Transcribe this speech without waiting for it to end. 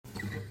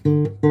Ik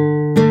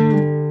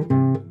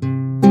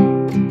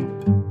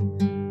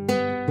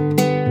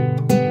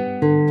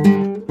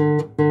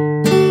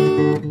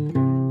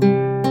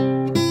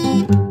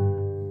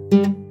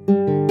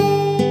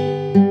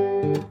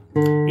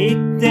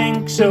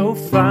denk zo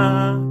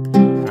vaak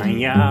aan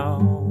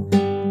jou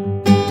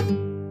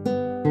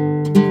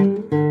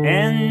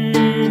en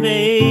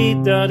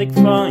weet dat ik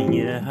van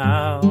je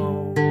hou.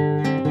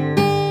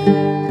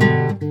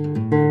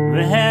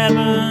 We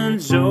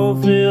hebben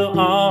zoveel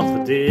al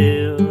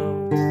gedeeld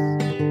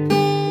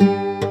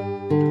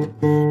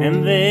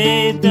en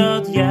weet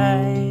dat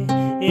jij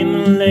in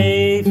mijn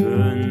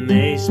leven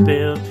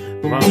meespeelt,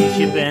 want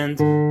je bent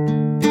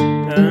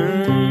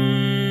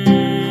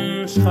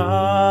een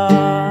schat.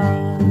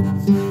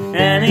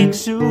 En ik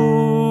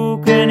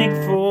zoek en ik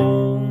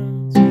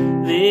vond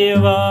weer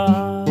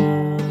wat.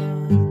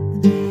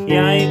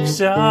 Ja, ik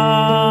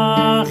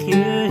zag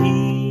je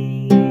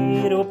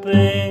hier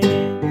opeens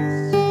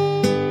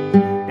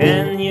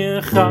en je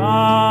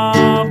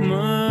gaf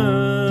me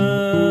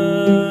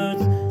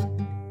het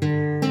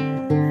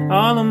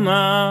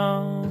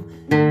allemaal.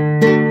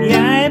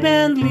 Jij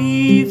bent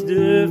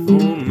liefde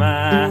voor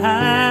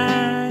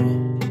mij.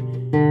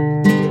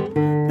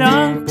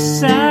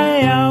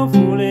 Dankzij jou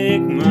voel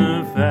ik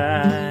me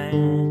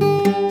fijn.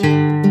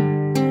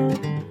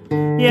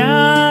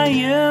 Ja,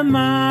 je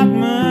maakt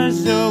me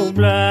zo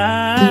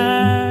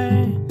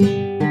blij.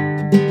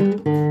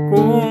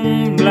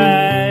 Kom,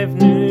 blijf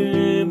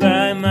nu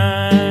bij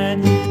mij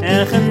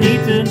en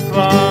genieten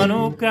van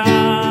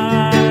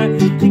elkaar.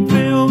 Ik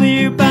wil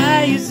weer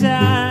bij je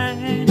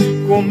zijn.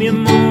 Kom je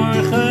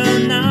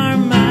morgen naar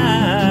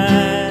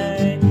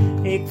mij?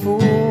 Ik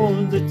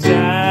voel de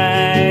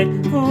tijd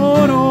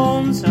voor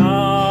ons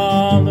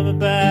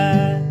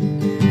allebei.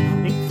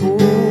 Ik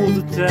voel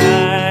de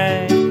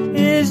tijd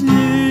is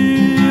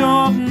nu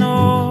of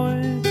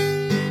nooit.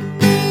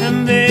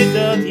 En weet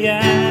dat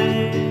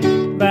jij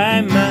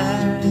bij mij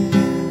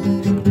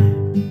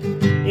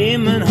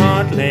in mijn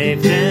hart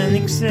leeft. En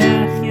ik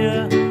zeg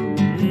je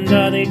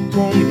dat ik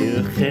om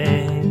je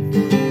geef.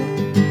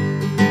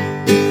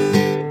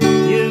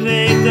 Je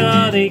weet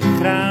dat ik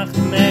graag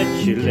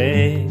met je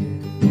leef.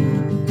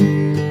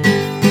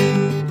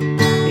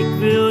 Ik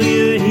wil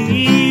je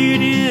hier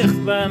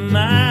dicht bij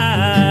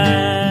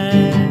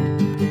mij.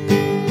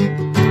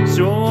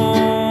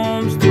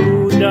 Soms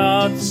doet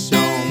dat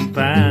zo'n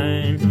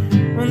pijn,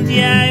 want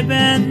jij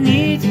bent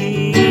niet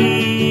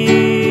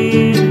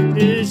hier.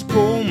 Dus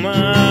kom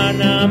maar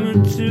naar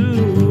me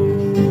toe.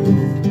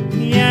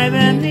 Jij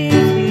bent niet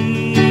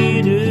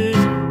hier, dus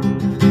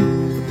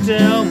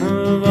vertel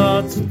me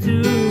wat te doen.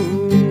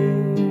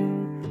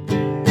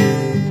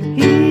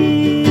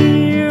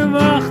 Hier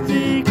wacht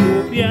ik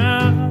op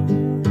jou.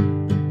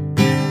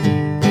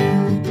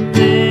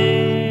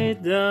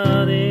 Weet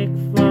dat ik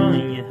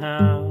van je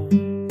hou.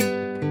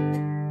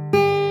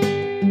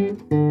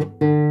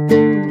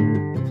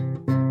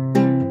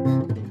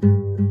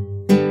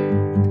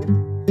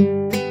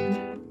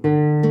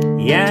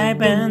 Jij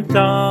bent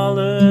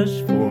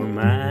alles voor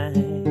mij.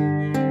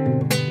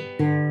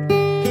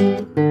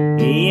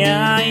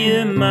 Ja,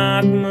 je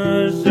maakt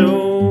me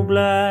zo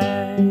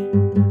blij.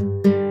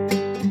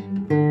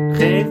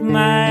 Geef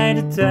mij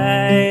de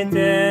tijd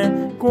en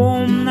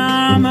kom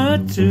naar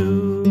me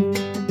toe.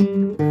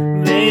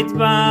 Weet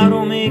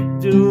waarom ik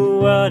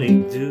doe wat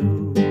ik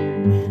doe.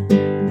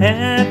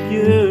 Heb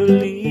je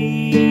lief.